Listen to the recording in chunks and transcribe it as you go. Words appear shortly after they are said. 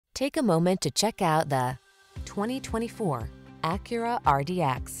Take a moment to check out the 2024 Acura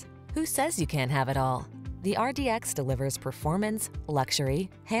RDX. Who says you can't have it all? The RDX delivers performance,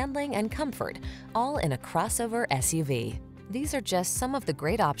 luxury, handling, and comfort, all in a crossover SUV. These are just some of the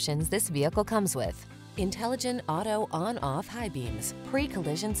great options this vehicle comes with: intelligent auto on-off high beams,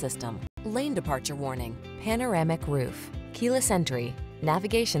 pre-collision system, lane departure warning, panoramic roof, keyless entry,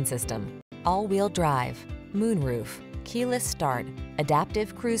 navigation system, all-wheel drive, moonroof, keyless start,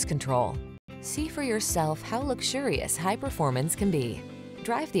 adaptive cruise control. See for yourself how luxurious high performance can be.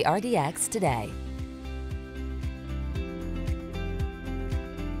 Drive the RDX today.